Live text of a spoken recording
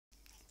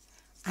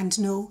And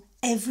no,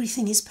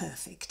 everything is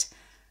perfect.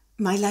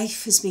 My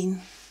life has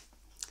been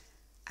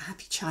a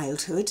happy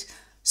childhood.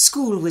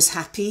 School was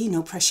happy,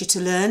 no pressure to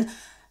learn.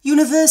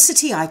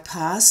 University I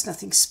passed,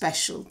 nothing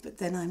special, but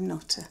then I'm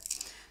not a...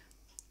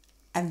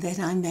 And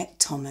then I met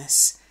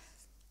Thomas.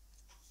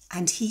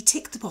 And he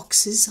ticked the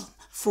boxes on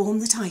form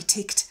that I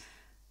ticked.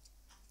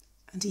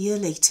 And a year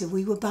later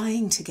we were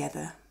buying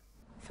together.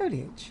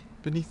 Foliage?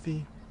 Beneath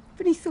the...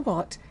 Beneath the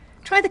what?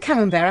 Try the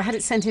camembert, I had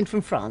it sent in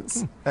from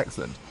France.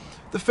 Excellent.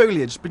 The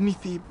foliage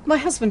beneath the... My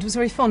husband was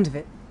very fond of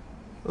it.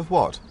 Of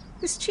what?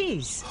 This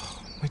cheese.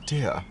 Oh, my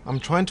dear, I'm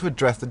trying to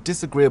address the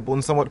disagreeable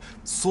and somewhat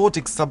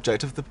sordid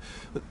subject of the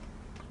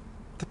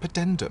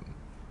pedendum.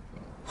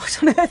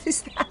 What on earth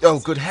is that? Oh,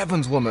 good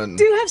heavens, woman.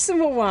 Do have some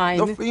more wine.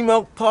 The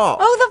female part.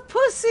 Oh, the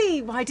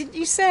pussy! Why didn't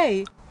you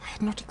say? I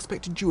had not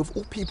expected you, of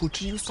all people,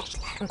 to use such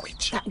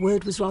language. That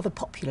word was rather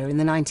popular in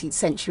the 19th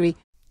century.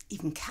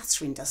 Even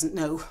Catherine doesn't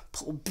know.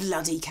 Poor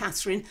bloody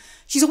Catherine.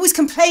 She's always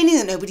complaining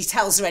that nobody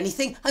tells her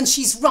anything, and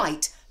she's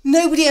right.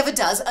 Nobody ever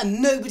does,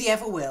 and nobody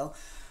ever will.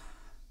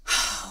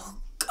 Oh,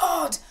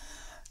 God.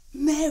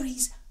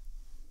 Mary's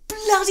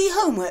bloody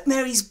homework,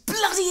 Mary's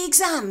bloody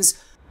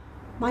exams.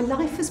 My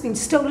life has been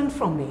stolen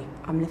from me.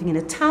 I'm living in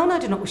a town I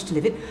do not wish to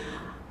live in.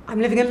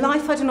 I'm living a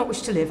life I do not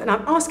wish to live, and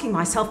I'm asking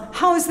myself,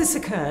 how has this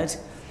occurred?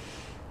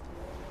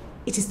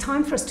 It is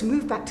time for us to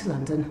move back to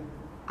London.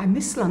 I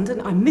miss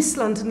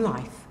London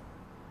life.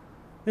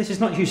 This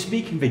is not you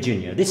speaking,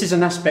 Virginia. This is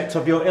an aspect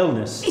of your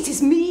illness. It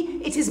is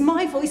me, it is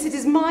my voice, it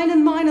is mine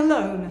and mine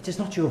alone. It is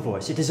not your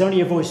voice. It is only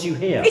a voice you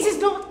hear. It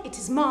is not, it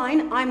is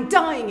mine. I'm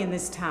dying in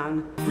this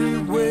town.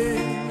 Everywhere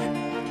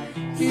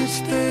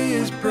each day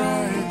is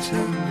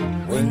brighter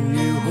when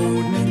you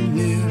hold me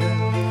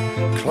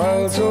near.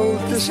 Clouds all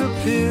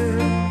disappear,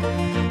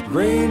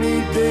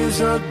 rainy days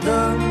are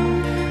done,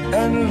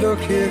 and look,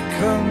 here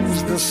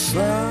comes the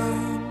sun.